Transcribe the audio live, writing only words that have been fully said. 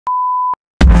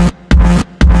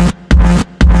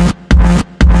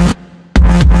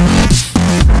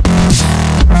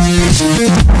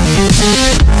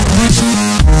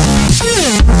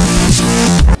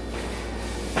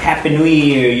Happy New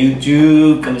Year,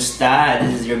 YouTube! Kamusta?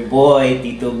 This is your boy,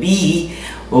 Tito B.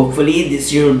 Hopefully,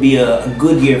 this year will be a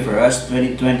good year for us,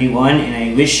 2021, and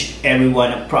I wish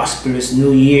everyone a prosperous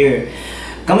New Year.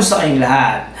 Kamusta kayong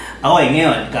lahat? Okay,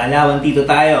 ngayon, kaalawan tito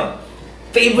tayo.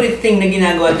 Favorite thing na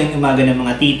ginagawa tuwing umaga ng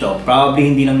mga tito,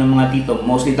 probably hindi lang ng mga tito,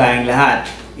 mostly tayong lahat,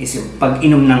 is yung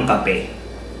pag-inom ng kape.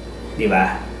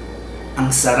 Diba?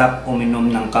 Ang sarap uminom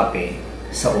ng kape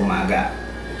sa umaga.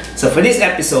 So for this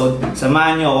episode,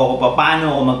 samahan niyo ako kung paano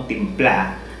ako magtimpla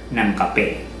ng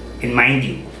kape. And mind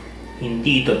you,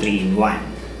 hindi ito 3-in-1.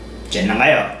 Diyan na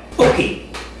kayo.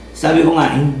 Okay. Sabi ko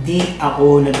nga, hindi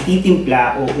ako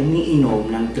nagtitimpla o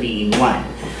umiinom ng 3-in-1.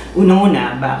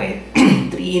 Unang-una, bakit?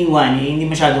 3-in-1, hindi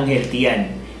masyadong healthy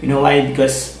yan. You know why?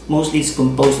 Because mostly it's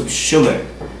composed of sugar.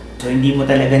 So hindi mo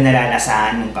talaga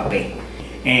nalalasahan ng kape.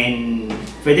 And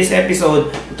for this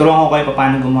episode, tuturuan ko kayo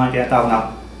paano gumawa ng tinatawag na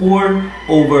pour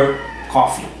over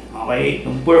coffee. Okay?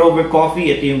 Yung pour over coffee,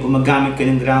 ito yung gumagamit ka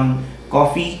ng ground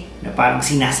coffee na parang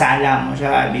sinasala mo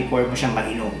siya before mo siyang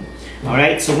mainom.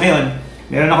 Alright? So ngayon,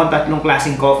 meron akong tatlong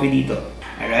klaseng coffee dito.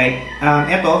 Alright?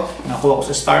 Ito, nakuha ko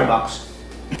sa Starbucks.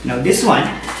 Now this one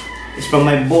is from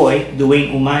my boy,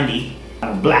 Dwayne Umali.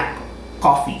 Black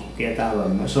coffee,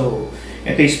 tinatawag. So,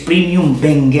 ito is Premium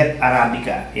Benguet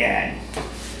Arabica. Yan.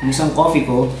 Ang isang coffee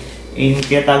ko, yung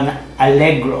tinatawag na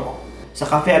Allegro. Sa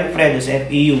Cafe Alfredo, sa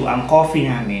FEU, ang coffee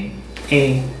namin,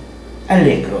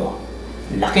 Allegro.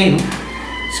 Laki, no?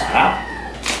 Sarap.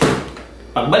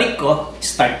 Pagbalik ko,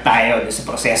 start tayo sa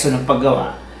proseso ng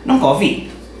paggawa ng coffee.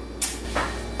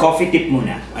 Coffee tip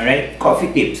muna, alright?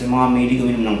 Coffee tip sa mga mahilig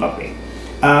uminom ng kape.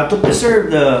 To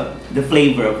preserve the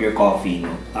flavor of your coffee,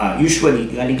 no?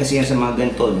 Usually, galing kasi yan sa mga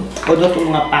ganito, no? Although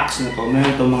itong mga packs na to, meron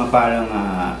itong mga parang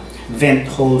vent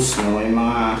holes, no? Yung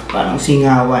mga parang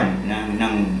singawan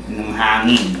ng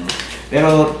hangin, no?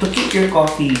 Pero to keep your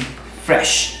coffee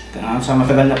fresh sa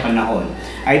matagal na panahon,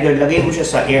 either lagay mo siya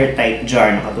sa airtight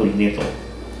jar na katulad nito.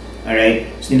 Alright?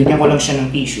 So nilagyan ko lang siya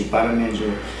ng tissue para medyo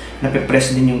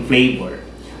nape-press din yung flavor.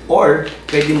 Or,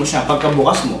 pwede mo siya,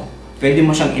 pagkabukas mo, pwede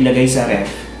mo siyang ilagay sa ref,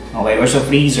 okay, or sa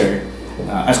freezer.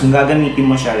 As kung gagamitin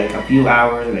mo siya like a few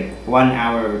hours, like 1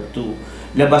 hour or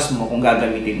 2, labas mo kung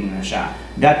gagamitin mo na siya.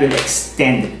 That will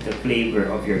extend the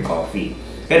flavor of your coffee.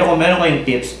 Pero kung meron kayong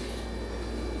tips,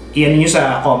 iyan nyo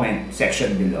sa comment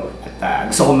section below.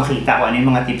 At gusto ko makita kung ano yung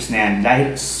mga tips na yan dahil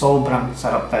sobrang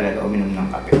sarap talaga uminom ng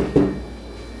kape.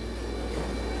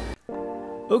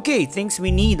 Okay, things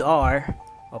we need are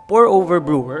a pour-over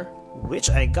brewer, which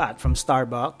I got from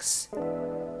Starbucks,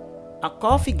 a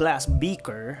coffee glass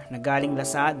beaker na galing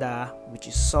Lazada, which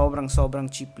is sobrang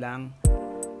cheap lang,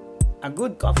 a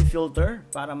good coffee filter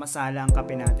para masala ang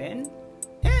kape natin,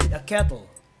 and a kettle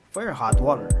for your hot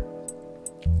water.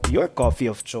 Your coffee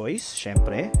of choice,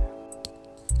 syempre.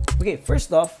 Okay,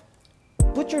 first off,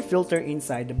 put your filter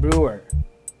inside the brewer.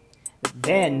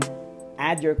 Then,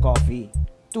 add your coffee.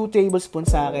 2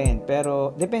 tablespoons sa akin,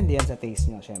 pero depende yan sa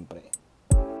taste nyo, syempre.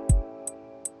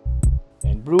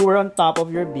 Then, brewer on top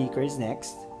of your beakers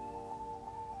next.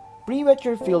 Pre-wet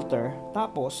your filter,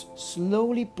 tapos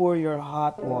slowly pour your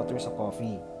hot water sa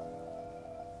coffee.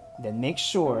 Then, make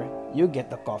sure you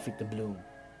get the coffee to bloom.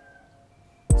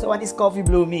 So, what is coffee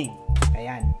blooming?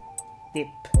 Ayan, tip.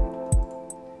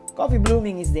 Coffee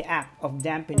blooming is the act of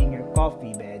dampening your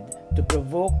coffee bed to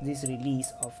provoke this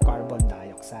release of carbon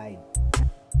dioxide.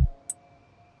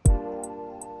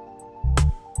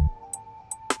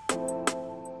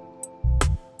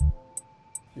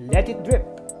 Let it drip.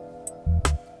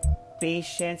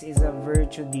 Patience is a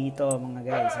virtue dito, mga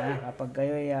guys. Ha? Kapag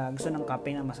kayo gusto ng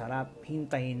kape na masarap,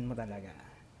 hintayin mo talaga.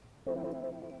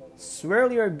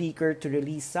 Swirl your beaker to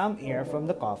release some air from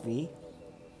the coffee.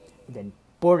 Then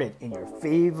pour it in your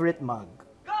favorite mug.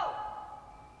 Go!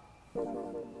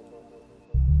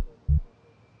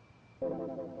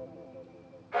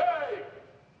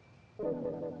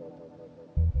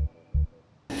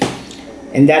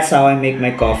 And that's how I make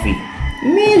my coffee.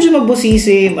 Medyo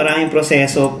mabusisi, maraming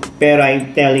proseso, pero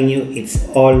I'm telling you, it's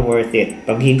all worth it.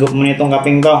 Paghigop mo na itong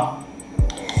kapeng to,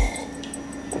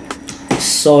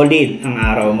 solid ang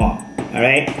araw mo.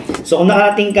 Alright? So kung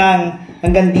nakarating kang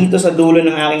hanggang dito sa dulo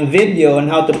ng aking video on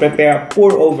how to prepare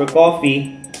pour-over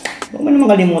coffee, huwag mo naman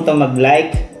kalimutang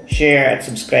mag-like, share, at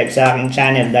subscribe sa aking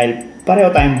channel dahil pareho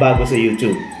tayong bago sa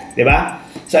YouTube. Diba?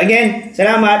 So again,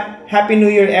 salamat! Happy New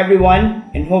Year everyone!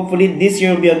 And hopefully this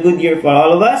year will be a good year for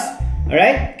all of us.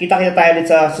 Alright? Kita-kita tayo ulit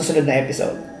sa susunod na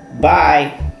episode.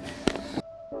 Bye!